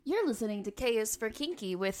listening to K is for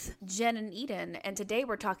Kinky with Jen and Eden, and today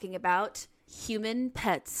we're talking about human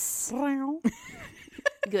pets.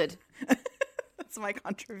 Good. That's my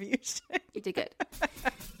contribution. You did good.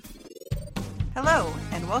 Hello,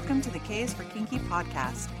 and welcome to the K is for Kinky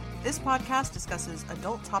podcast. This podcast discusses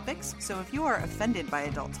adult topics, so if you are offended by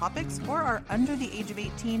adult topics or are under the age of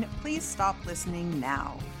 18, please stop listening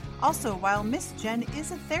now. Also, while Miss Jen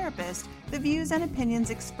is a therapist, the views and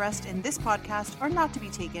opinions expressed in this podcast are not to be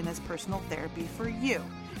taken as personal therapy for you.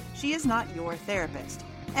 She is not your therapist.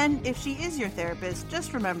 And if she is your therapist,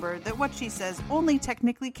 just remember that what she says only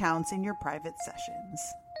technically counts in your private sessions.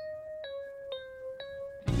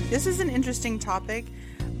 This is an interesting topic,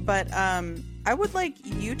 but I would like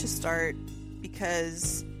you to start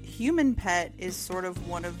because human pet is sort of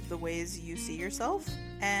one of the ways you see yourself,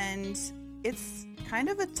 and it's kind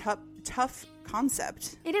of a tough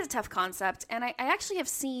concept. It is a tough concept, and I actually have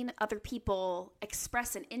seen other people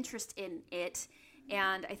express an interest in it,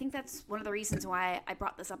 and I think that's one of the reasons why I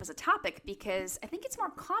brought this up as a topic, because I think it's more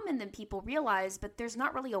common than people realize, but there's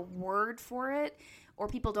not really a word for it, or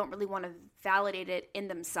people don't really want to validate it in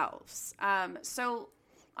themselves. So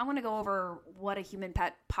I want to go over what a human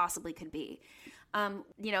pet possibly could be.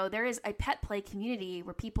 There is a pet play community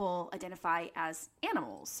where people identify as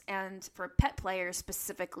animals, and for pet players,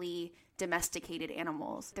 specifically domesticated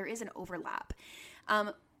animals, there is an overlap.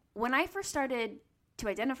 When I first started to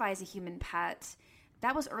identify as a human pet,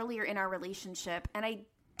 that was earlier in our relationship, and I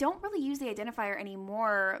don't really use the identifier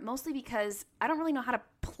anymore, mostly because I don't really know how to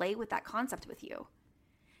play with that concept with you.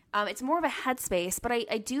 It's more of a headspace, but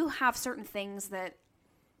I do have certain things that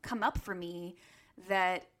come up for me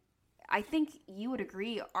that I think you would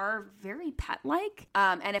agree are very pet-like.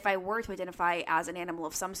 And if I were to identify as an animal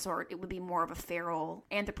of some sort, it would be more of a feral,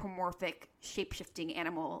 anthropomorphic, shape-shifting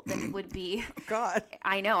animal than it would be. Oh, God.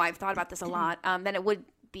 I know, I've thought about this a lot. Than it would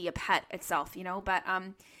be a pet itself, But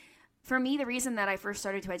for me, the reason that I first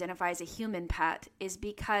started to identify as a human pet is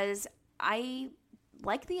because I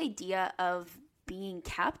like the idea of being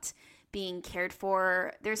kept, being cared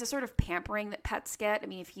for. There's a sort of pampering that pets get. I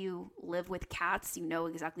mean, if you live with cats, you know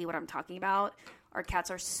exactly what I'm talking about. Our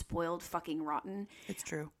cats are spoiled fucking rotten. It's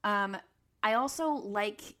true. I also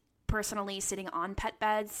like personally sitting on pet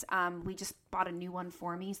beds. We just bought a new one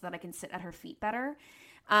for me so that I can sit at her feet better.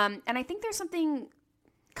 And I think there's something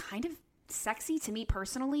kind of sexy to me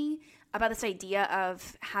personally about this idea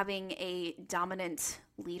of having a dominant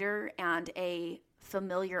leader and a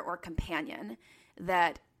familiar or companion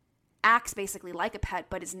that acts basically like a pet,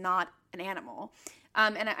 but is not an animal.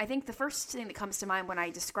 And I think the first thing that comes to mind when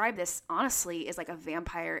I describe this, honestly, is like a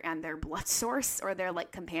vampire and their blood source or their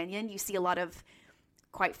like companion. You see a lot of,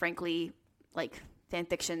 quite frankly, like fan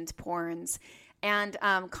fictions, porns, and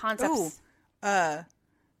concepts. Ooh,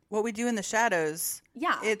 What We Do in the Shadows.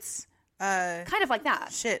 Yeah. It's kind of like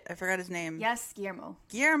that. Shit, I forgot his name. Yes, Guillermo.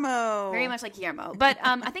 Very much like Guillermo. But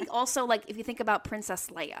I think also, like, if you think about Princess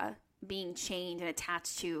Leia being chained and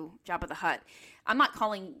attached to Jabba the Hutt, I'm not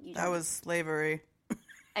calling you... That was slavery.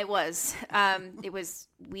 It was. It was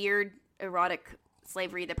weird, erotic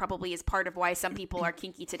slavery that probably is part of why some people are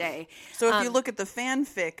kinky today. So if you look at the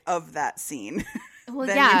fanfic of that scene... Well,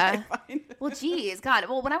 yeah. Well, geez, God.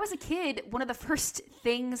 Well, when I was a kid, one of the first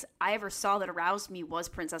things I ever saw that aroused me was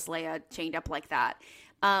Princess Leia chained up like that.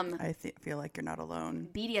 I feel like you're not alone.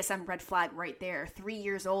 BDSM red flag right there. 3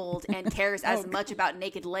 years old and cares as much about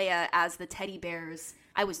naked Leia as the teddy bears.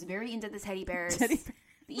 I was very into the teddy bears.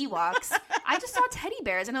 The Ewoks. I just saw teddy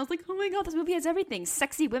bears and I was like, oh my God, this movie has everything.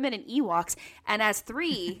 Sexy women and Ewoks. And as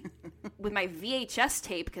 3, with my VHS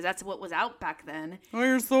tape, because that's what was out back then. Oh,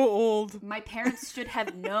 you're so old. My parents should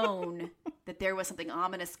have known that there was something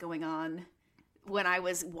ominous going on when I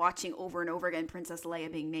was watching over and over again Princess Leia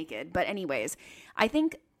being naked. But anyways, I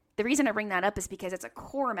think the reason I bring that up is because it's a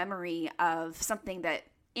core memory of something that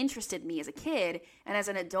interested me as a kid, and as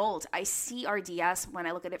an adult I see RDS when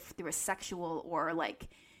I look at it through a sexual or like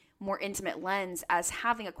more intimate lens as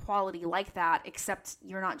having a quality like that, except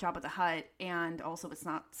you're not Jabba the Hutt, and also it's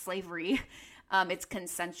not slavery. It's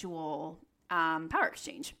consensual power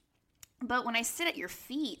exchange. But when I sit at your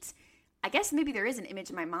feet, I guess maybe there is an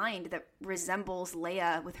image in my mind that resembles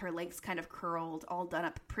Leia with her legs kind of curled, all done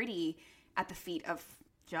up pretty at the feet of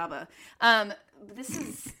Jabba. This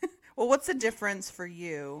is... Well, what's the difference for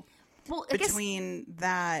you between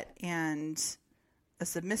that and a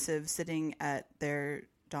submissive sitting at their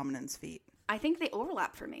dominant's feet? I think they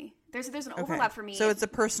overlap for me. There's an overlap for me. So it's a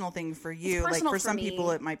personal thing for you. Like for some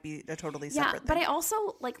people, it might be a totally separate thing. But I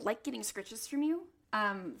also like getting scritches from you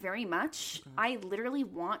very much. Okay. I literally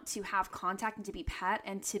want to have contact and to be pet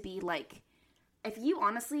and to be like if you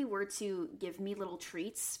honestly were to give me little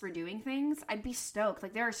treats for doing things, I'd be stoked.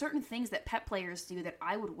 Like, there are certain things that pet players do that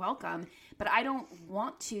I would welcome, but I don't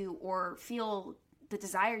want to or feel the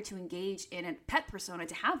desire to engage in a pet persona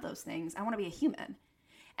to have those things. I want to be a human.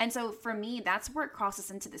 And so for me, that's where it crosses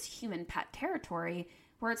into this human pet territory,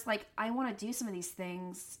 where it's like, I want to do some of these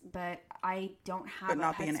things, but I don't have But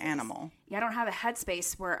not be an animal. Yeah, I don't have a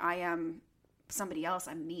headspace where I am somebody else.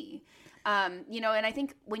 I'm me. And I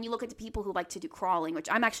think when you look at the people who like to do crawling, which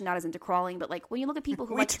I'm actually not as into crawling, but like when you look at people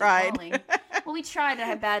who like to do crawling, well, we tried and I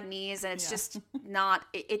have bad knees, and it's just not,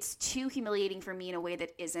 it's too humiliating for me in a way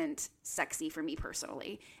that isn't sexy for me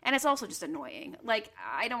personally. And it's also just annoying. Like,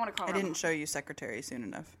 I don't want to crawl. I didn't show you secretary soon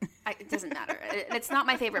enough. It doesn't matter. It's not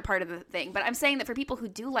my favorite part of the thing, but I'm saying that for people who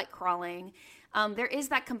do like crawling, there is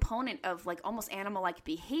that component of like almost animal-like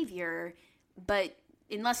behavior, but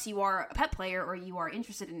unless you are a pet player or you are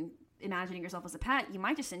interested in imagining yourself as a pet, you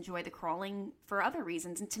might just enjoy the crawling for other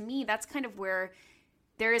reasons. And to me, that's kind of where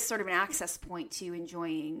there is sort of an access point to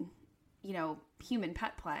enjoying, human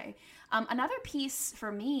pet play. Another piece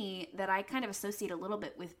for me that I kind of associate a little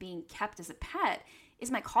bit with being kept as a pet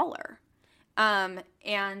is my collar.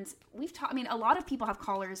 And we've talked, a lot of people have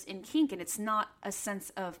collars in kink, and it's not a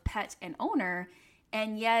sense of pet and owner,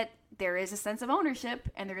 and yet there is a sense of ownership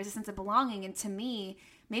and there is a sense of belonging. And to me,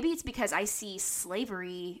 maybe it's because I see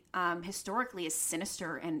slavery historically as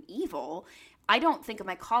sinister and evil. I don't think of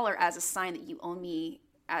my collar as a sign that you own me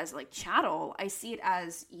as like chattel. I see it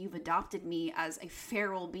as you've adopted me as a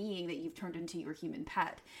feral being that you've turned into your human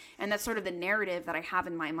pet. And that's sort of the narrative that I have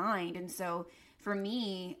in my mind. And so for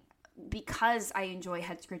me, because I enjoy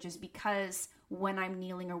head scratches, because when I'm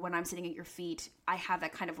kneeling or when I'm sitting at your feet, I have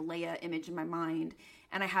that kind of Leia image in my mind.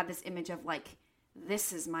 And I have this image of like,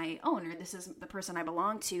 this is my owner. This is the person I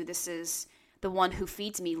belong to. This is the one who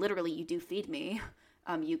feeds me. Literally, you do feed me.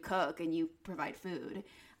 You cook and you provide food.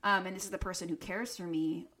 And this is the person who cares for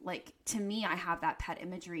me. Like, to me, I have that pet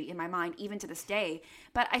imagery in my mind, even to this day.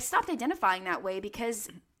 But I stopped identifying that way because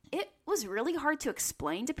it was really hard to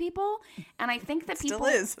explain to people. And I think that people...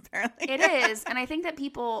 Still is, apparently. It is. And I think that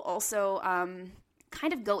people also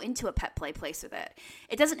kind of go into a pet play place with it.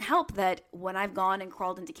 It doesn't help that when I've gone and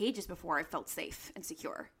crawled into cages before, I felt safe and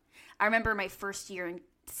secure. I remember my first year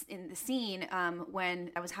in the scene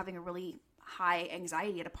when I was having a really high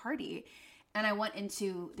anxiety at a party. And I went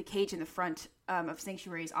into the cage in the front of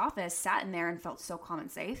Sanctuary's office, sat in there, and felt so calm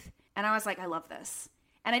and safe. And I was like, I love this.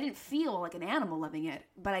 And I didn't feel like an animal loving it,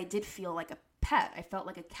 but I did feel like a pet. I felt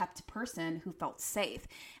like a kept person who felt safe.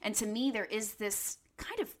 And to me, there is this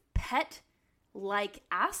kind of pet-like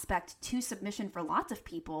aspect to submission for lots of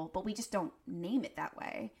people, but we just don't name it that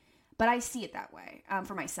way. But I see it that way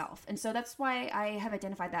for myself. And so that's why I have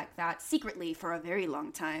identified that secretly for a very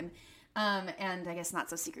long time. And I guess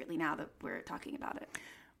not so secretly now that we're talking about it.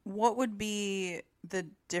 What would be the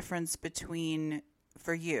difference between,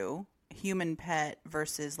 for you, human pet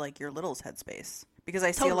versus like your little's headspace? Because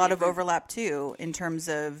I see a lot of overlap too in terms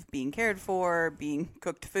of being cared for, being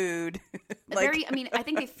cooked food. I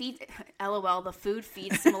think they feed, LOL, the food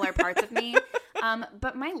feeds similar parts of me.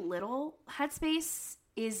 But my little headspace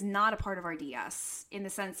is not a part of our DS in the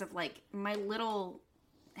sense of like my little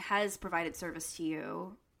has provided service to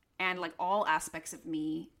you. And like all aspects of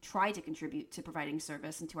me try to contribute to providing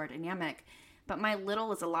service and to our dynamic. But my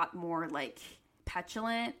little is a lot more like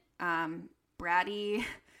petulant, bratty,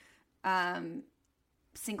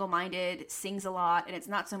 single-minded, sings a lot. And it's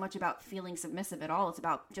not so much about feeling submissive at all. It's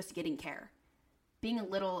about just getting care. Being a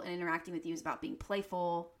little and interacting with you is about being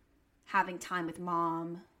playful, having time with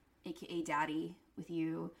mom, aka daddy, with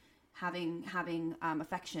you, having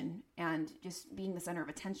affection, and just being the center of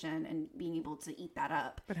attention and being able to eat that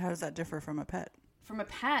up. But how does that differ from a pet? From a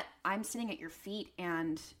pet, I'm sitting at your feet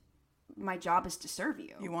and my job is to serve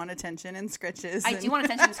you. You want attention and scritches. I do want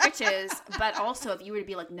attention and scritches, but also if you were to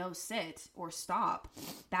be like, no, sit or stop,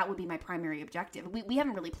 that would be my primary objective. We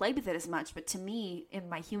haven't really played with it as much, but to me, in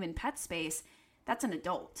my human pet space, that's an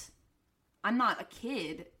adult. I'm not a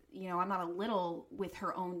kid. I'm not a little with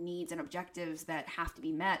her own needs and objectives that have to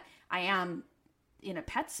be met. I am in a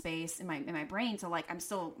pet space in my brain. So like, I'm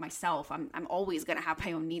still myself. I'm always going to have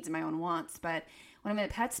my own needs and my own wants. But when I'm in a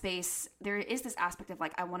pet space, there is this aspect of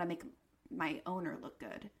like, I want to make my owner look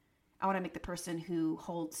good. I want to make the person who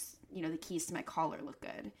holds, the keys to my collar look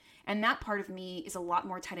good. And that part of me is a lot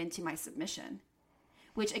more tied into my submission,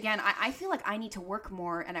 which again, I feel like I need to work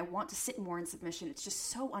more and I want to sit more in submission. It's just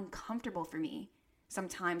so uncomfortable for me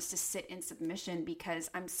sometimes to sit in submission because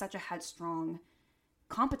I'm such a headstrong,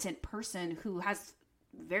 competent person who has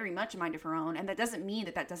very much a mind of her own. And that doesn't mean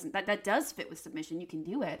that does fit with submission. You can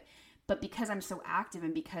do it. But because I'm so active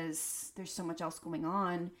and because there's so much else going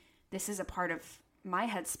on, this is a part of my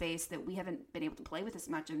headspace that we haven't been able to play with as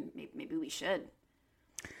much, and maybe we should.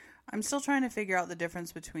 I'm still trying to figure out the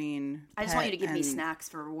difference between I just want you to give me snacks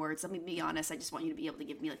for rewards. Let me be honest. I just want you to be able to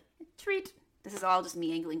give me like a treat. This is all just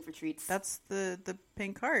me angling for treats. That's the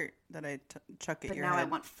pink heart that I chuck at your head. But now I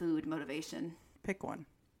want food motivation. Pick one.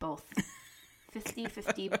 Both.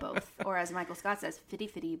 50-50 both. Or as Michael Scott says,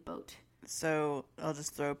 50-50 boat. So I'll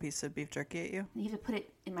just throw a piece of beef jerky at you? You have to put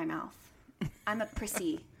it in my mouth. I'm a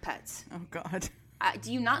prissy pet. Oh, God.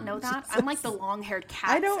 Do you not know that? I'm like the long-haired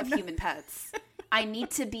cats of human pets. I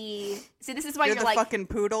need to be... See, this is why you're the like... fucking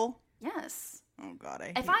poodle? Yes. Oh, God,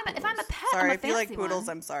 if I'm a pet, sorry, I'm a if you like poodles,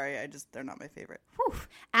 one. I'm sorry. They're not my favorite. Whew.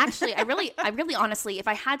 Actually, I really honestly, if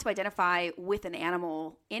I had to identify with an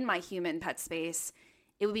animal in my human pet space,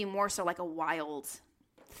 it would be more so like a wild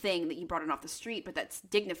thing that you brought in off the street, but that's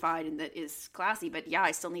dignified and that is classy. But yeah,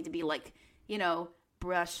 I still need to be like,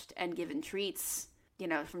 brushed and given treats,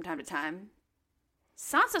 from time to time.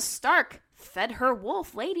 Sansa Stark fed her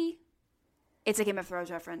wolf lady. It's a Game of Thrones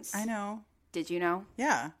reference. I know. Did you know?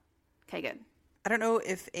 Yeah. Okay, good. I don't know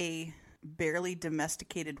if a barely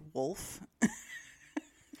domesticated wolf.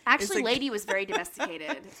 Actually, Lady was very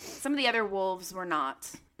domesticated. Some of the other wolves were not.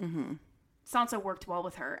 Mm-hmm. Sansa worked well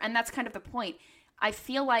with her. And that's kind of the point. I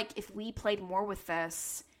feel like if we played more with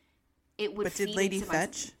this, it would feed into But did Lady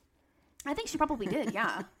fetch? I think she probably did,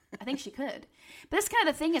 yeah. I think she could. But that's kind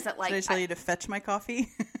of the thing is that like... Should I tell you to fetch my coffee?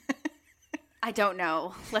 I don't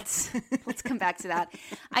know. Let's come back to that.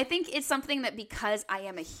 I think it's something that because I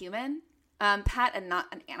am a human pet and not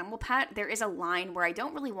an animal pet, there is a line where I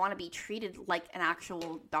don't really want to be treated like an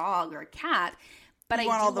actual dog or a cat. But I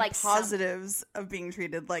want do all the like positives of being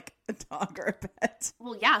treated like a dog or a pet.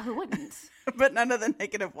 Well, yeah, who wouldn't? But none of the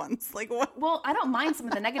negative ones. Like what? Well, I don't mind some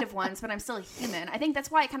of the negative ones, but I'm still a human. I think that's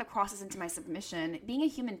why it kind of crosses into my submission. Being a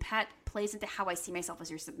human pet plays into how I see myself as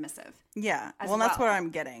your submissive. Yeah. Well, that's what I'm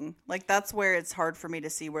getting. Like, that's where it's hard for me to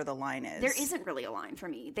see where the line is. There isn't really a line for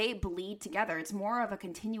me. They bleed together. It's more of a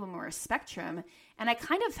continuum or a spectrum. And I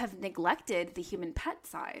kind of have neglected the human pet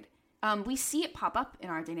side. We see it pop up in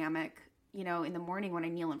our dynamic, in the morning when I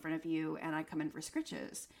kneel in front of you and I come in for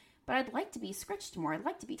scritches. But I'd like to be scritched more. I'd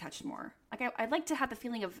like to be touched more. Like, I'd like to have the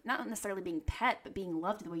feeling of not necessarily being pet, but being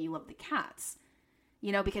loved the way you love the cats.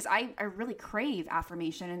 Because I really crave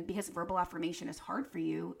affirmation, and because verbal affirmation is hard for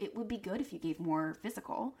you, it would be good if you gave more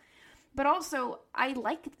physical. But also, I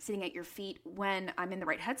like sitting at your feet when I'm in the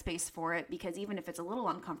right headspace for it, because even if it's a little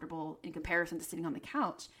uncomfortable in comparison to sitting on the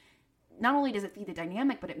couch, not only does it feed the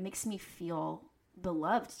dynamic, but it makes me feel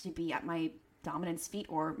beloved to be at my dominant's feet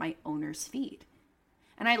or my owner's feet.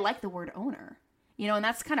 And I like the word owner, and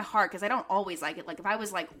that's kind of hard because I don't always like it. Like if I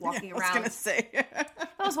was like walking around, I was gonna say, if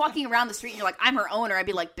I was walking around the street and you're like, I'm her owner, I'd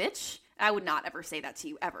be like, bitch, I would not ever say that to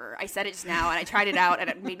you ever. I said it just now and I tried it out and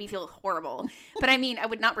it made me feel horrible. But I mean, I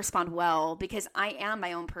would not respond well because I am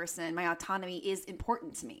my own person. My autonomy is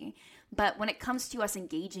important to me. But when it comes to us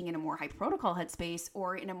engaging in a more high protocol headspace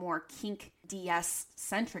or in a more kink DS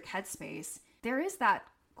centric headspace, there is that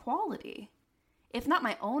quality. If not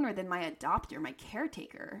my owner, then my adopter, my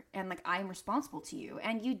caretaker, and like I'm responsible to you,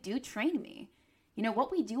 and you do train me.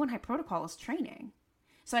 What we do in high protocol is training.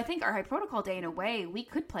 So I think our high protocol day, in a way, we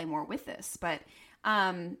could play more with this. But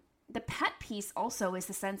the pet piece also is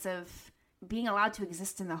the sense of being allowed to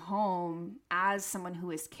exist in the home as someone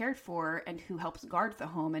who is cared for and who helps guard the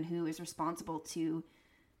home and who is responsible to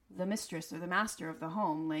the mistress or the master of the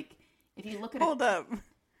home. Like if you look at Hold up.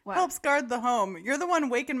 What? Helps guard the home. You're the one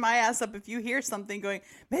waking my ass up if you hear something going,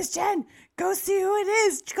 Miss Jen, go see who it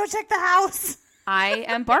is. Go check the house. I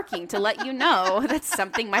am barking to let you know that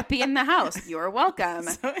something might be in the house. You're welcome.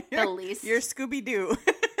 So you're Scooby-Doo.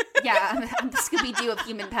 Yeah, I'm the Scooby-Doo of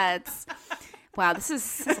human pets. Wow,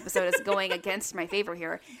 this episode is going against my favor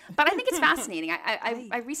here. But I think it's fascinating.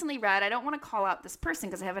 I recently read, I don't want to call out this person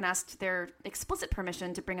because I haven't asked their explicit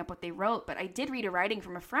permission to bring up what they wrote, but I did read a writing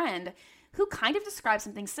from a friend who kind of described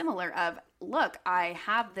something similar of, look, I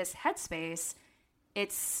have this headspace.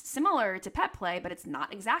 It's similar to pet play, but it's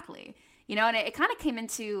not exactly. And it kind of came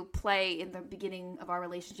into play in the beginning of our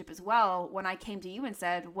relationship as well when I came to you and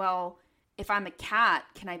said, well, if I'm a cat,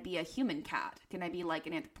 can I be a human cat? Can I be like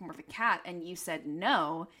an anthropomorphic cat? And you said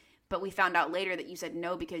no, but we found out later that you said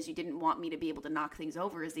no because you didn't want me to be able to knock things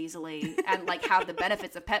over as easily and like have the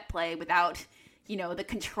benefits of pet play without, the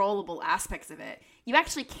controllable aspects of it. You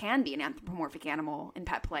actually can be an anthropomorphic animal in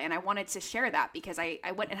pet play. And I wanted to share that because I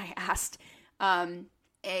went and I asked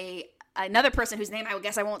another person whose name I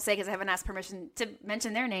guess I won't say because I haven't asked permission to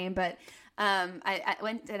mention their name, but I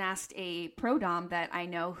went and asked a pro dom that I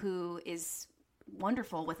know who is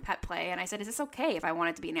wonderful with pet play. And I said, is this okay if I want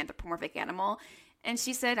it to be an anthropomorphic animal? And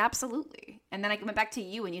she said, absolutely. And then I went back to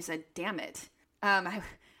you and you said, damn it.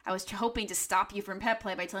 I was hoping to stop you from pet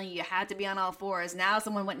play by telling you had to be on all fours. Now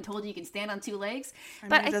someone went and told you can stand on 2 legs.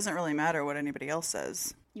 But it doesn't really matter what anybody else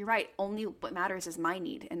says. You're right. Only what matters is my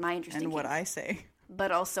need and my interest and what I say.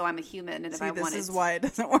 But also I'm a human, and if I wanted... This is why it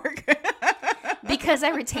doesn't work. Because I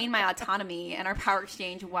retain my autonomy, and our power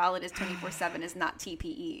exchange, while it is 24/7, is not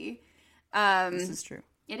TPE. This is true.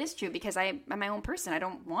 It is true, because I'm my own person. I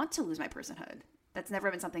don't want to lose my personhood. That's never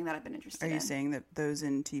been something that I've been interested in. Are you saying that those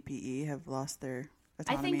in TPE have lost their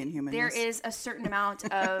autonomy and humanness? There is a certain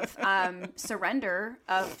amount of surrender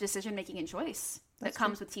of decision-making and choice that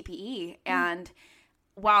comes with TPE. And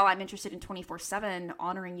while I'm interested in 24/7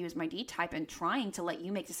 honoring you as my D type and trying to let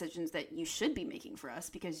you make decisions that you should be making for us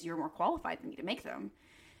because you're more qualified than me to make them,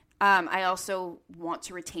 I also want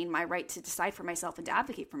to retain my right to decide for myself and to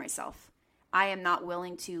advocate for myself. I am not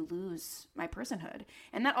willing to lose my personhood.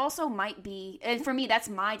 And that also might be, and for me, that's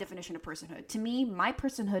my definition of personhood. To me, my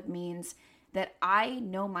personhood means that I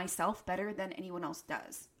know myself better than anyone else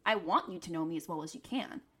does. I want you to know me as well as you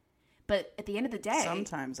can. But at the end of the day...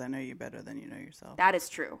 Sometimes I know you better than you know yourself. That is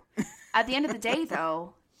true. At the end of the day,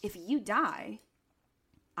 though, if you die,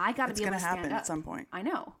 I got to be able to stand up. It's going to happen at some point. I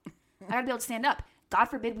know. I got to be able to stand up. God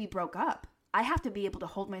forbid we broke up. I have to be able to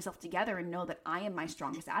hold myself together and know that I am my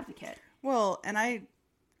strongest advocate. Well, and I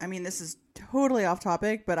mean, this is totally off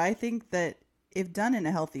topic, but I think that if done in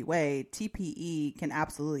a healthy way, TPE can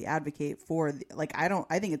absolutely advocate for,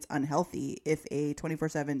 I think it's unhealthy if a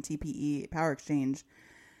 24/7 TPE power exchange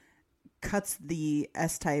cuts the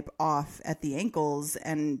S-type off at the ankles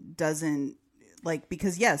and doesn't,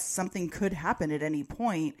 because yes, something could happen at any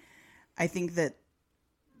point. I think that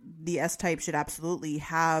the S-type should absolutely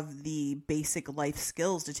have the basic life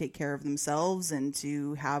skills to take care of themselves and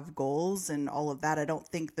to have goals and all of that. I don't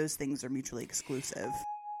think those things are mutually exclusive.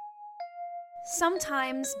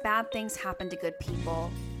 Sometimes bad things happen to good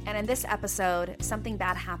people. And in this episode, something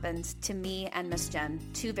bad happened to me and Miss Jen,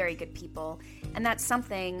 2 very good people. And that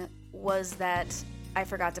something was that I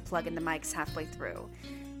forgot to plug in the mics halfway through.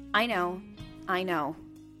 I know.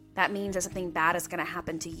 That means that something bad is going to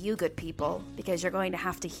happen to you, good people, because you're going to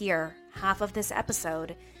have to hear half of this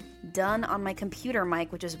episode done on my computer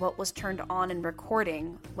mic, which is what was turned on and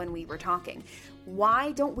recording when we were talking.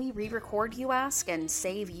 Why don't we re-record, you ask, and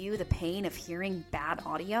save you the pain of hearing bad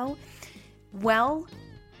audio? Well,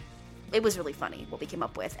 it was really funny what we came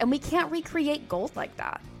up with, and we can't recreate gold like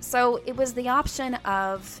that. So it was the option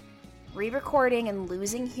of re-recording and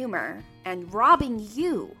losing humor and robbing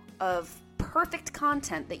you of perfect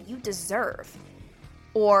content that you deserve,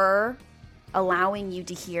 or allowing you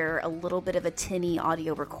to hear a little bit of a tinny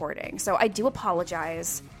audio recording. So I do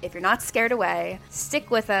apologize. If you're not scared away,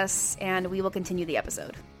 stick with us and we will continue the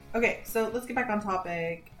episode. Okay, so let's get back on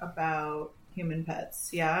topic about human pets.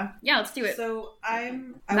 Yeah, let's do it. So I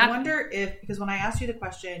wonder if, because when I asked you the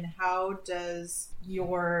question, how does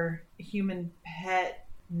your human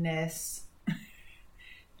petness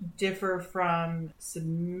differ from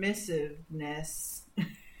submissiveness?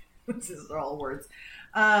 These are all words.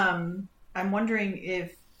 I'm wondering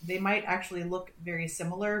if they might actually look very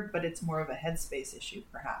similar, but it's more of a headspace issue,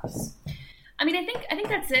 perhaps. I mean, I think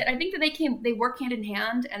that's it. I think that they work hand in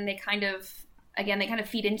hand, and they kind of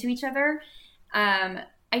feed into each other. I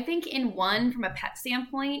think from a pet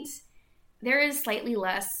standpoint, there is slightly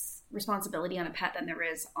less responsibility on a pet than there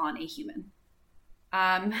is on a human.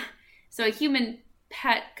 So a human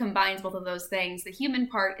pet combines both of those things. The human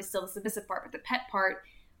part is still the submissive part, but the pet part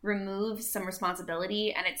removes some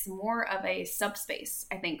responsibility, and it's more of a subspace,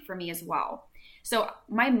 I think, for me as well. So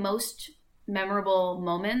my most memorable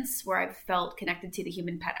moments where I've felt connected to the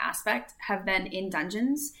human pet aspect have been in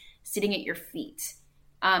dungeons, sitting at your feet,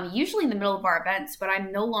 usually in the middle of our events, but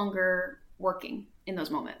I'm no longer working in those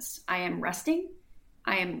moments. I am resting.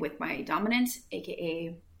 I am with my dominant,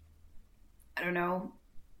 aka, I don't know,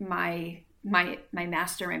 my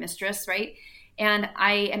master, my mistress, right? And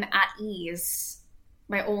I am at ease.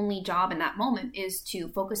 My only job in that moment is to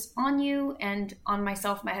focus on you and on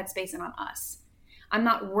myself, my headspace, and on us. I'm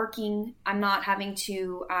not working. I'm not having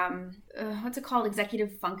to, what's it called?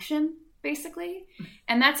 Executive function, basically.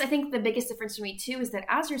 And that's, I think, the biggest difference for me too, is that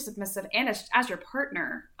as your submissive and as your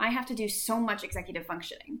partner, I have to do so much executive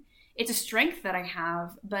functioning. It's a strength that I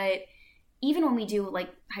have, but even when we do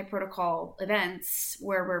high protocol events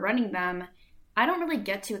where we're running them, I don't really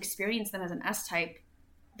get to experience them as an S-type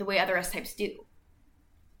the way other S-types do.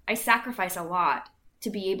 I sacrifice a lot to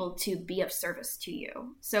be able to be of service to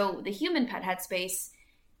you. So the human pet headspace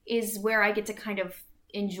is where I get to kind of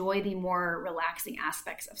enjoy the more relaxing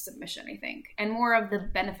aspects of submission, I think, and more of the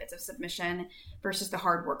benefits of submission versus the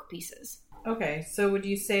hard work pieces. Okay, so would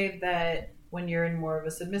you say that when you're in more of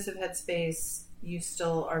a submissive headspace, you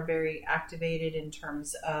still are very activated in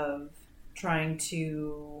terms of trying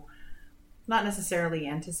to not necessarily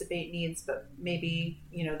anticipate needs, but maybe,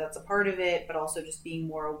 that's a part of it, but also just being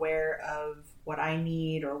more aware of what I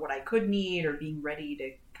need or what I could need, or being ready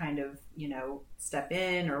to kind of, step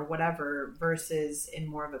in or whatever, versus in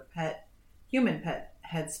more of a human pet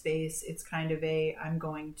headspace, it's kind of I'm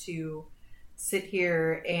going to sit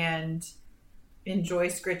here and enjoy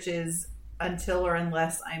scritches until or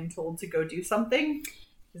unless I'm told to go do something.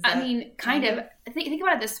 Kind of. Think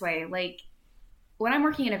about it this way. Like, when I'm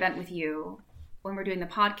working an event with you, when we're doing the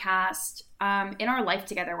podcast, in our life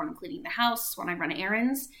together, when I'm cleaning the house, when I run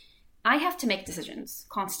errands, I have to make decisions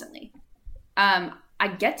constantly. I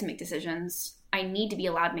get to make decisions. I need to be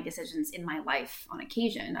allowed to make decisions in my life on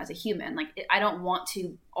occasion as a human. Like, I don't want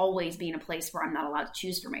to always be in a place where I'm not allowed to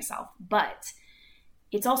choose for myself, but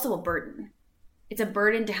it's also a burden. It's a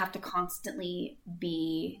burden to have to constantly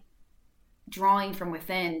be drawing from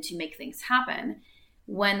within to make things happen.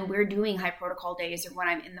 When we're doing high protocol days, or when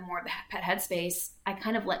I'm in the more of the pet headspace, I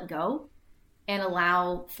kind of let go and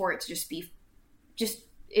allow for it to just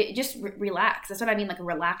relax. That's what I mean, like a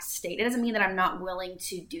relaxed state. It doesn't mean that I'm not willing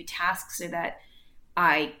to do tasks or that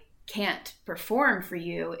I can't perform for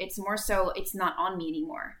you. It's more so it's not on me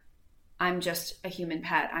anymore. I'm just a human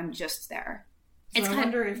pet. I'm just there. So I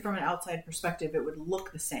wonder if from an outside perspective, it would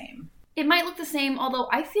look the same. It might look the same, although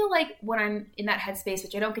I feel like when I'm in that headspace,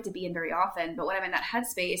 which I don't get to be in very often, but when I'm in that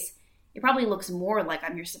headspace, it probably looks more like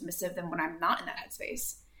I'm your submissive than when I'm not in that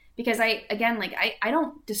headspace. Because I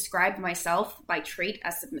don't describe myself by trait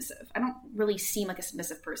as submissive. I don't really seem like a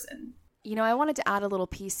submissive person. I wanted to add a little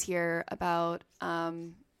piece here about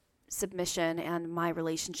submission and my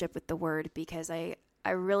relationship with the word, because I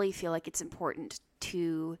really feel like it's important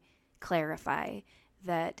to clarify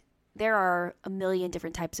that there are a million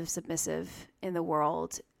different types of submissive in the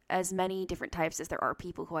world, as many different types as there are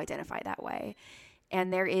people who identify that way.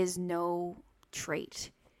 And there is no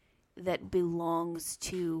trait that belongs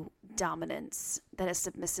to dominance that a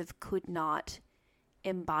submissive could not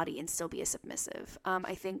embody and still be a submissive.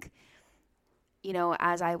 I think,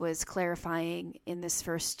 as I was clarifying in this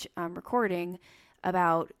first recording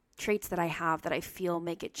about traits that I have that I feel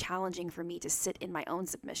make it challenging for me to sit in my own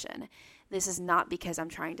submission, this is not because I'm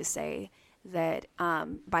trying to say that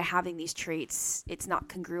by having these traits, it's not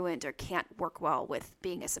congruent or can't work well with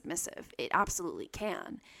being a submissive. It absolutely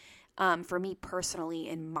can. For me personally,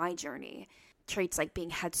 in my journey, traits like being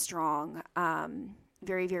headstrong,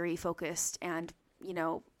 very, very focused, and,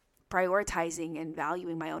 prioritizing and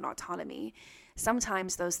valuing my own autonomy,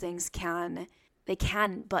 sometimes those things can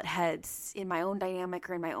butt heads in my own dynamic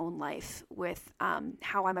or in my own life with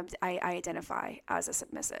how I identify as a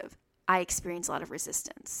submissive. I experience a lot of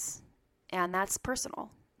resistance, and that's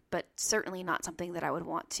personal, but certainly not something that I would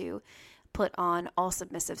want to put on all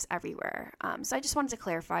submissives everywhere. So I just wanted to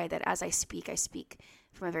clarify that as I speak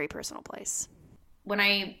from a very personal place. When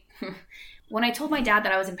I told my dad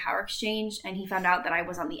that I was in Power Exchange and he found out that I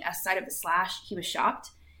was on the S side of the slash, he was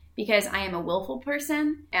shocked, because I am a willful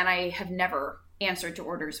person and I have never answered to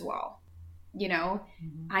orders well.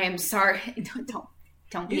 I am sorry.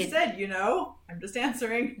 Don't be. You said, I'm just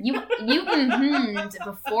answering. You mm-hmmed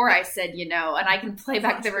before I said, and I can play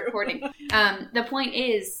back the recording. The point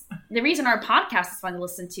is, the reason our podcast is fun to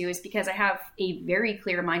listen to is because I have a very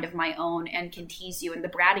clear mind of my own and can tease you. And the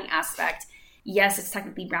bratting aspect, yes, it's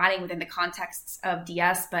technically bratting within the context of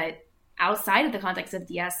DS, but outside of the context of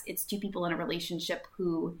DS, it's two people in a relationship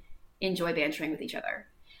who enjoy bantering with each other.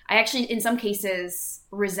 I actually, in some cases,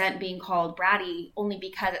 resent being called bratty only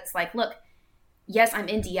because it's like, look, yes, I'm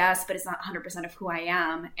in DS, but it's not 100% of who I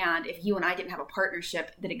am. And if you and I didn't have a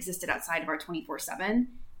partnership that existed outside of our 24/7,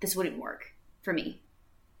 this wouldn't work for me.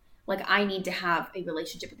 Like, I need to have a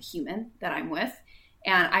relationship with a human that I'm with.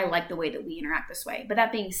 And I like the way that we interact this way. But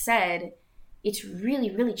that being said, it's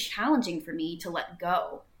really, really challenging for me to let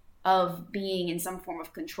go of being in some form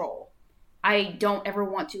of control. I don't ever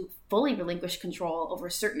want to fully relinquish control over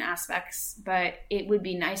certain aspects, but it would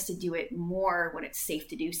be nice to do it more when it's safe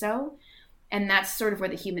to do so. And that's sort of where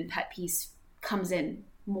the human pet piece comes in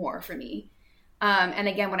more for me. And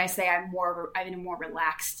again, when I say I'm in a more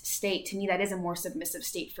relaxed state, to me, that is a more submissive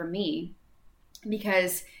state for me,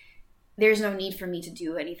 because there's no need for me to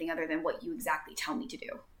do anything other than what you exactly tell me to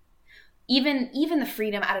do. Even the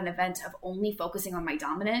freedom at an event of only focusing on my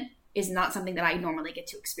dominant is not something that I normally get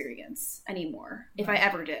to experience anymore, if I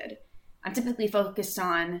ever did. I'm typically focused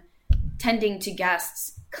on tending to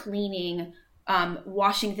guests, cleaning,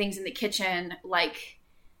 washing things in the kitchen. Like,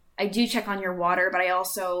 I do check on your water, but I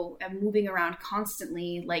also am moving around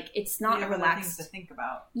constantly. Like, it's not a relaxed things to think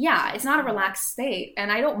about. Yeah, it's not a relaxed state.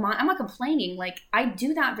 And I don't mind. I'm not complaining. Like, I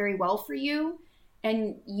do that very well for you.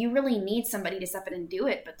 And you really need somebody to step in and do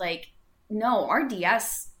it. But like, no, our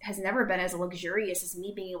DS has never been as luxurious as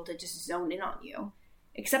me being able to just zone in on you,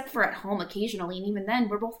 except for at home occasionally. And even then,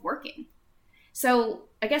 we're both working. So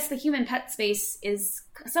I guess the human pet space is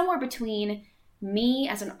somewhere between me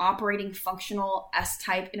as an operating functional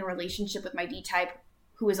S-type in a relationship with my D-type,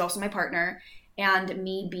 who is also my partner, and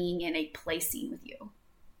me being in a play scene with you.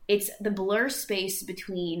 It's the blur space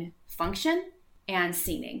between function and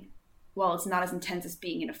scening. While it's not as intense as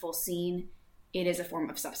being in a full scene, it is a form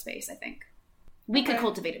of subspace, I think. We could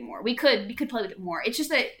cultivate it more. We could play with it more. It's just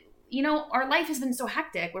that, you know, our life has been so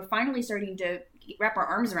hectic. We're finally starting to wrap our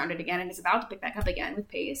arms around it again, and it's about to pick back up again with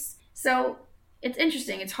pace. So it's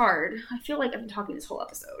interesting. It's hard. I feel like I've been talking this whole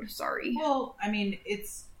episode. Sorry. Well, I mean,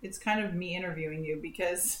 it's kind of me interviewing you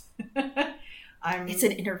because it's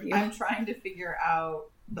an interview. I'm trying to figure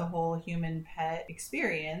out the whole human pet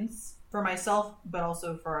experience for myself, but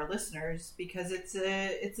also for our listeners, because it's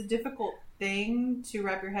a difficult thing to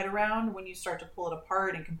wrap your head around when you start to pull it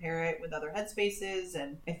apart and compare it with other headspaces.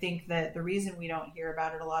 And I think that the reason we don't hear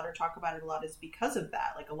about it a lot or talk about it a lot is because of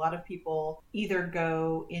that. Like, a lot of people either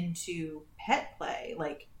go into pet play,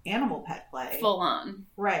 like animal pet play, full on,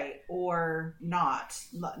 right, or not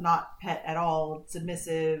pet at all,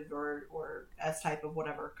 submissive or S-type of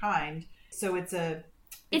whatever kind. So it's a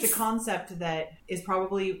concept that is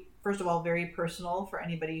probably, first of all, very personal for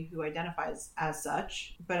anybody who identifies as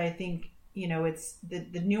such. But I think, you know, it's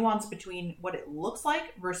the nuance between what it looks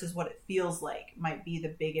like versus what it feels like might be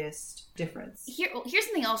the biggest difference. Here's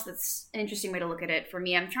something else that's an interesting way to look at it for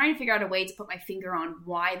me. I'm trying to figure out a way to put my finger on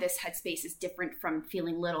why this headspace is different from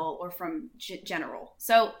feeling little or from general.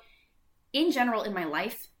 So in general, in my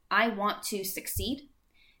life, I want to succeed.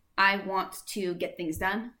 I want to get things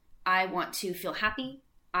done. I want to feel happy.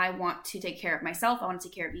 I want to take care of myself. I want to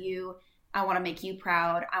take care of you. I want to make you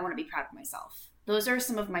proud. I want to be proud of myself. Those are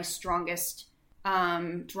some of my strongest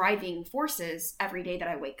driving forces every day that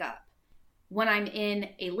I wake up. When I'm in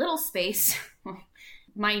a little space,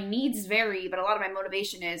 my needs vary, but a lot of my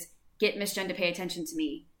motivation is get Miss Jen to pay attention to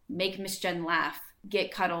me, make Miss Jen laugh,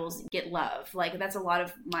 get cuddles, get love. Like, that's a lot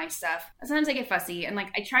of my stuff. Sometimes I get fussy, and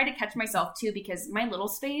like, I try to catch myself too, because my little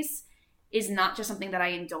space is not just something that I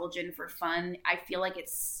indulge in for fun. I feel like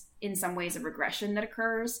it's in some ways a regression that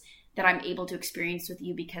occurs that I'm able to experience with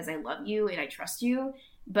you because I love you and I trust you.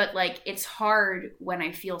 But like, it's hard when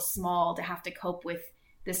I feel small to have to cope with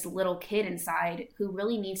this little kid inside who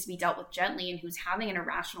really needs to be dealt with gently and who's having an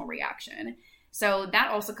irrational reaction. So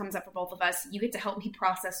that also comes up for both of us. You get to help me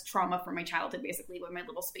process trauma from my childhood, basically, when my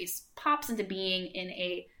little space pops into being in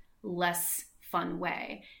a less fun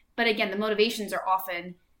way. But again, the motivations are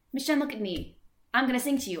often, Miss Jen, look at me. I'm going to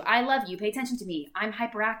sing to you. I love you. Pay attention to me. I'm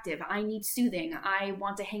hyperactive. I need soothing. I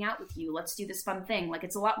want to hang out with you. Let's do this fun thing. Like,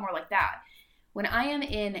 it's a lot more like that. When I am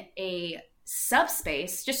in a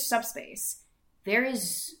subspace, just subspace, there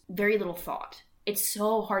is very little thought. It's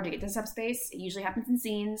so hard to get to subspace. It usually happens in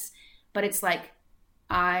scenes, but it's like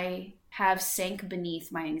I have sank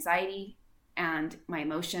beneath my anxiety and my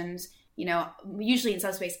emotions. You know, usually in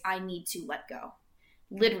subspace, I need to let go.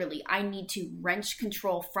 Literally, I need to wrench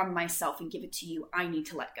control from myself and give it to you. I need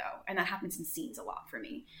to let go. And that happens in scenes a lot for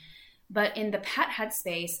me. But in the pet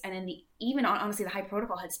headspace and in the, even honestly, the high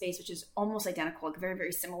protocol headspace, which is almost identical, like very,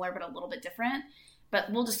 very similar, but a little bit different,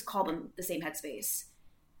 but we'll just call them the same headspace.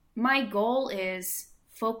 My goal is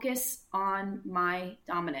focus on my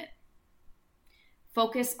dominant.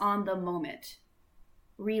 Focus on the moment.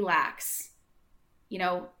 Relax. You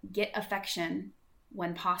know, get affection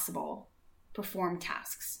when possible. Perform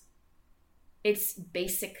tasks. It's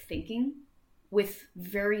basic thinking with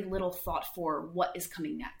very little thought for what is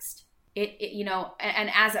coming next. It you know, and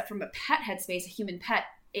as a, from a pet headspace, a human pet,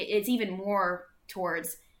 it's even more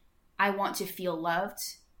towards, I want to feel loved.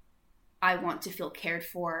 I want to feel cared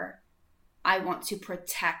for. I want to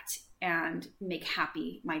protect and make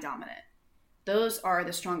happy my dominant. Those are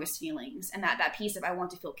the strongest feelings. And that piece of I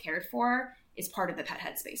want to feel cared for is part of the pet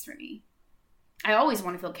headspace for me. I always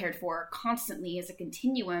want to feel cared for constantly as a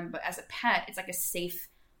continuum, but as a pet, it's like a safe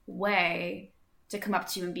way to come up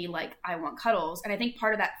to you and be like, I want cuddles. And I think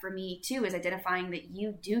part of that for me too is identifying that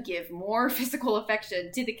you do give more physical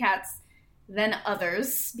affection to the cats than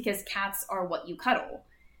others, because cats are what you cuddle.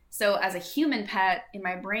 So as a human pet, in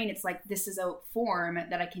my brain, it's like, this is a form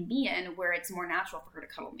that I can be in where it's more natural for her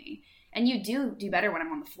to cuddle me. And you do better when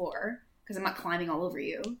I'm on the floor because I'm not climbing all over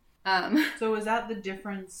you. So is that the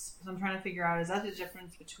difference? So I'm trying to figure out, is that the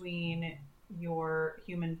difference between your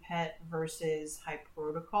human pet versus High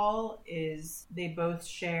Protocol? Is they both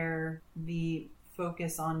share the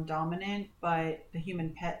focus on dominant, but the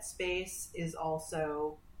human pet space is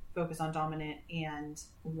also focus on dominant and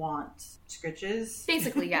want scritches?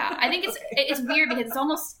 Basically, yeah. I think it's weird because it's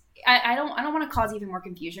almost, I don't want to cause even more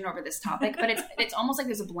confusion over this topic, but it's almost like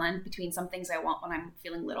there's a blend between some things I want when I'm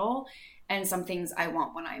feeling little and some things I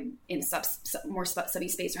want when I'm in more subby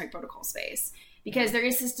space or High Protocol space. Because there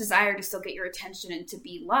is this desire to still get your attention and to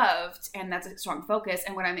be loved, and that's a strong focus.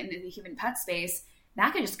 And when I'm in the human pet space,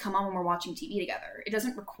 that can just come on when we're watching TV together. It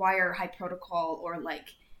doesn't require High Protocol or like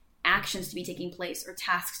actions to be taking place or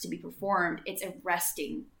tasks to be performed. It's a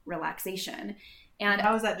resting relaxation. And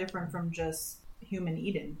how is that different from just human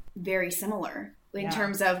Eden? Very similar in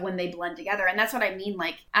terms of when they blend together. And that's what I mean.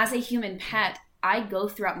 Like, as a human pet, I go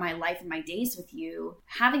throughout my life and my days with you,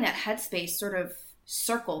 having that headspace sort of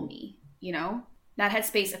circle me, you know? That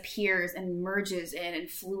headspace appears and merges in and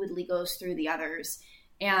fluidly goes through the others.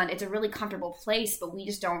 And it's a really comfortable place, but we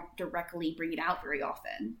just don't directly bring it out very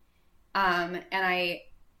often. And I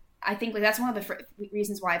think like that's one of the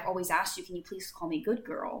reasons why I've always asked you, can you please call me good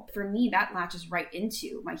girl? For me, that latches right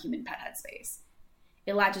into my human pet headspace.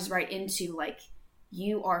 It latches right into like,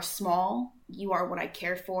 you are small, you are what I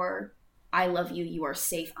care for, I love you, you are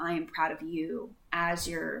safe, I am proud of you as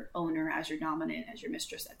your owner, as your dominant, as your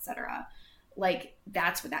mistress, etc. Like,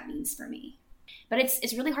 that's what that means for me. But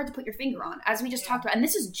it's really hard to put your finger on, as we just talked about. And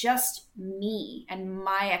this is just me and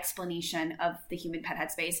my explanation of the human pet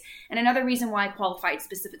headspace. And another reason why I qualified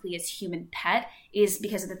specifically as human pet is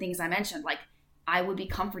because of the things I mentioned. Like, I would be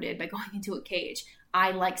comforted by going into a cage.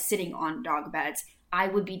 I like sitting on dog beds. I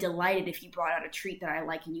would be delighted if you brought out a treat that I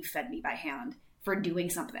like and you fed me by hand for doing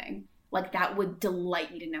something. Like, that would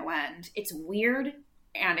delight me to no end. It's weird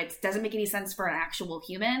and it doesn't make any sense for an actual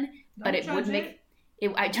human, but it would make...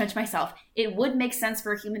 I judge myself. It would make sense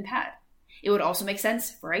for a human pet. It would also make sense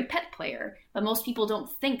for a pet player, but most people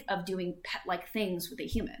don't think of doing pet-like things with a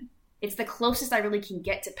human. It's the closest I really can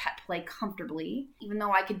get to pet play comfortably. Even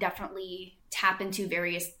though I could definitely tap into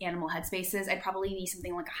various animal headspaces, I'd probably need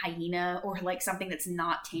something like a hyena or like something that's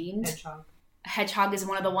not tamed. Hedgehog. A hedgehog is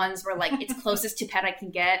one of the ones where like it's closest to pet I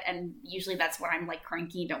can get, and usually that's when I'm like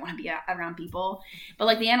cranky, don't want to be around people. But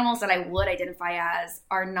like the animals that I would identify as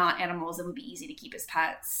are not animals that would be easy to keep as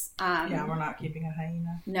pets. Yeah, we're not keeping a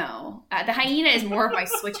hyena. No, the hyena is more of my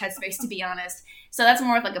switch headspace, to be honest. So that's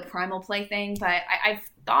more of like a primal play thing. But I've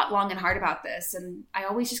thought long and hard about this, and I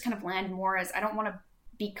always just kind of land more as I don't want to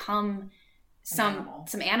become some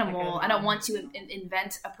animal. I don't want to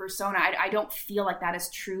invent a persona. I don't feel like that is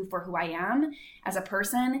true for who I am as a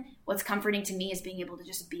person. What's comforting to me is being able to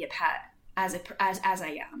just be a pet as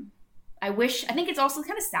I am. I think it's also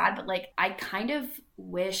kind of sad, but like I kind of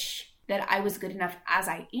wish that I was good enough as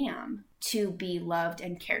I am to be loved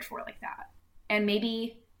and cared for like that. And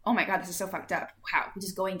maybe, oh my God, this is so fucked up. Wow, we're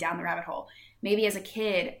just going down the rabbit hole. Maybe as a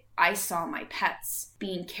kid, I saw my pets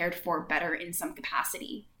being cared for better in some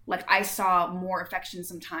capacity. Like I saw more affection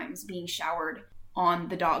sometimes being showered on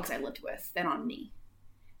the dogs I lived with than on me.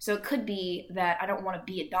 So it could be that I don't want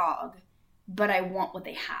to be a dog, but I want what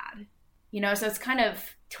they had. You know, so it's kind of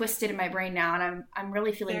twisted in my brain now, and I'm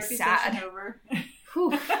really feeling Therapy sad. Session over.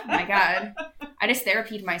 Whew, my God. I just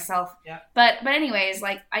therapied myself. Yeah. But anyways,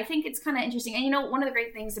 like I think it's kind of interesting. And you know, one of the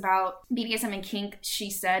great things about BDSM and kink, she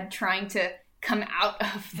said, trying to come out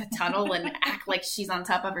of the tunnel and act like she's on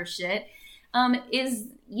top of her shit, is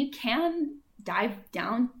you can dive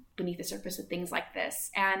down beneath the surface with things like this.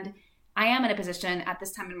 And I am in a position at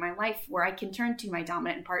this time in my life where I can turn to my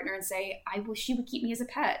dominant partner and say, I wish you would keep me as a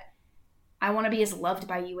pet. I want to be as loved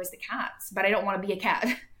by you as the cats, but I don't want to be a cat.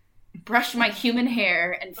 Brush my human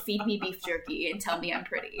hair and feed me beef jerky and tell me I'm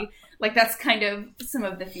pretty. Like that's kind of some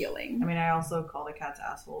of the feeling. I mean, I also call the cats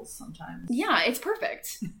assholes sometimes. Yeah, it's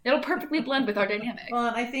perfect. It'll perfectly blend with our dynamic. Well,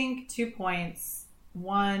 and I think 2 points.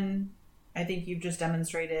 One, I think you've just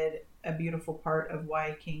demonstrated a beautiful part of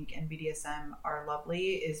why kink and BDSM are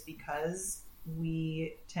lovely is because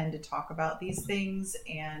we tend to talk about these things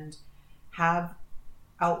and have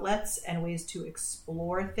outlets and ways to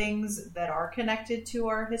explore things that are connected to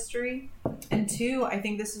our history. And 2, I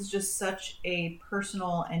think this is just such a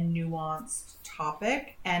personal and nuanced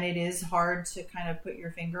topic, and it is hard to kind of put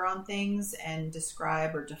your finger on things and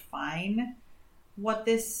describe or define what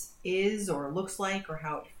this is or looks like or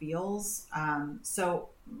how it feels. So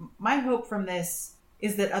my hope from this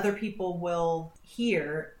is that other people will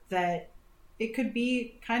hear that it could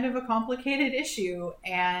be kind of a complicated issue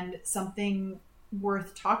and something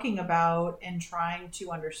worth talking about and trying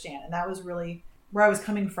to understand. And that was really where I was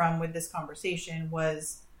coming from with this conversation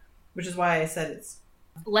was, which is why I said it's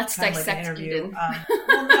let's dissect like an interview. Eden.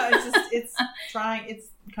 Well, no, it's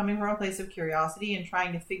coming from a place of curiosity and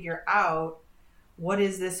trying to figure out what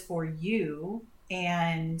is this for you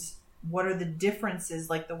and what are the differences.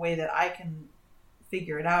 Like the way that I can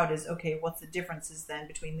figure it out is, okay, what's the differences then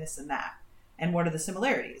between this and that? And what are the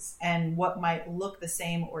similarities? And what might look the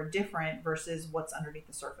same or different versus what's underneath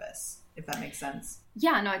the surface, if that makes sense.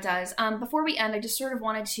 Yeah, no, it does. Before we end, I just sort of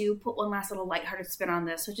wanted to put one last little lighthearted spin on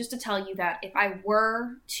this. So just to tell you that if I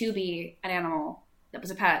were to be an animal that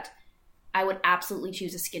was a pet, I would absolutely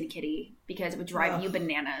choose a skin kitty because it would drive you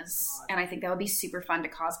bananas. God. And I think that would be super fun to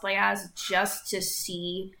cosplay as, just to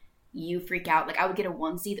see you freak out. Like I would get a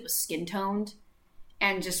onesie that was skin toned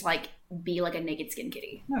and just like be like a naked skin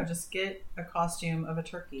kitty. No, just get a costume of a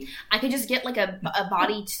turkey. I could just get like a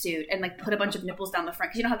body suit and like put a bunch of nipples down the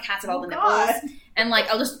front, because you know how cats have all the nipples, and like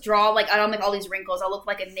I'll just draw like I'll make all these wrinkles. I'll look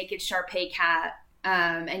like a naked Shar-Pei cat,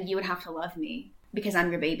 and you would have to love me because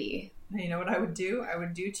I'm your baby. You know what I would do? I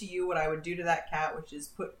would do to you what I would do to that cat, which is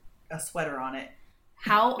put a sweater on it.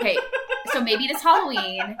 How? Okay, so maybe this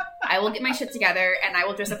Halloween I will get my shit together and I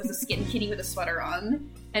will dress up as a skin kitty with a sweater on,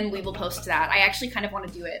 and we will post that. I actually kind of want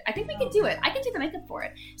to do it. I think we could do it. I can do the makeup for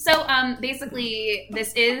it. So basically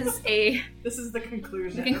this is the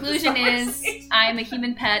conclusion. The conclusion is I'm a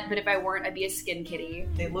human pet, but if I weren't, I'd be a skin kitty.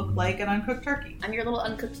 They look like an uncooked turkey. I'm your little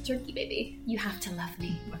uncooked turkey, baby. You have to love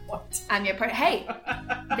me. What? I'm your part. Hey,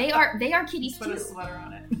 they are kitties too. Put a sweater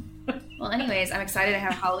on it. Well, anyways, I'm excited. I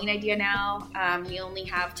have a Halloween idea now. We only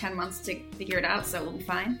have 10 months to figure it out, so we'll be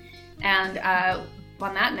fine. And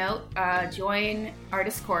on that note, join our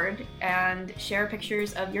Discord and share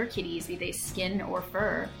pictures of your kitties, be they skin or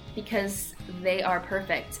fur, because they are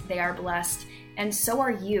perfect. They are blessed. And so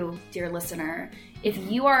are you, dear listener. If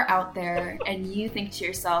you are out there and you think to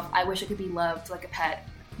yourself, I wish I could be loved like a pet,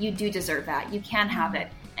 you do deserve that. You can have it.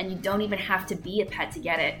 And you don't even have to be a pet to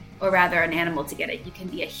get it, or rather an animal to get it. You can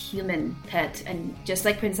be a human pet, and just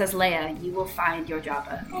like Princess Leia, you will find your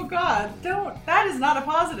Jabba. Oh God, don't. That is not a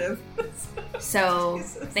positive. So,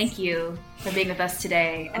 Jesus. Thank you for being with us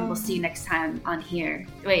today, and we'll see you next time on here.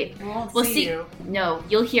 Wait, we'll see you. No,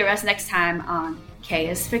 you'll hear us next time on K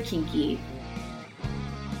is for Kinky.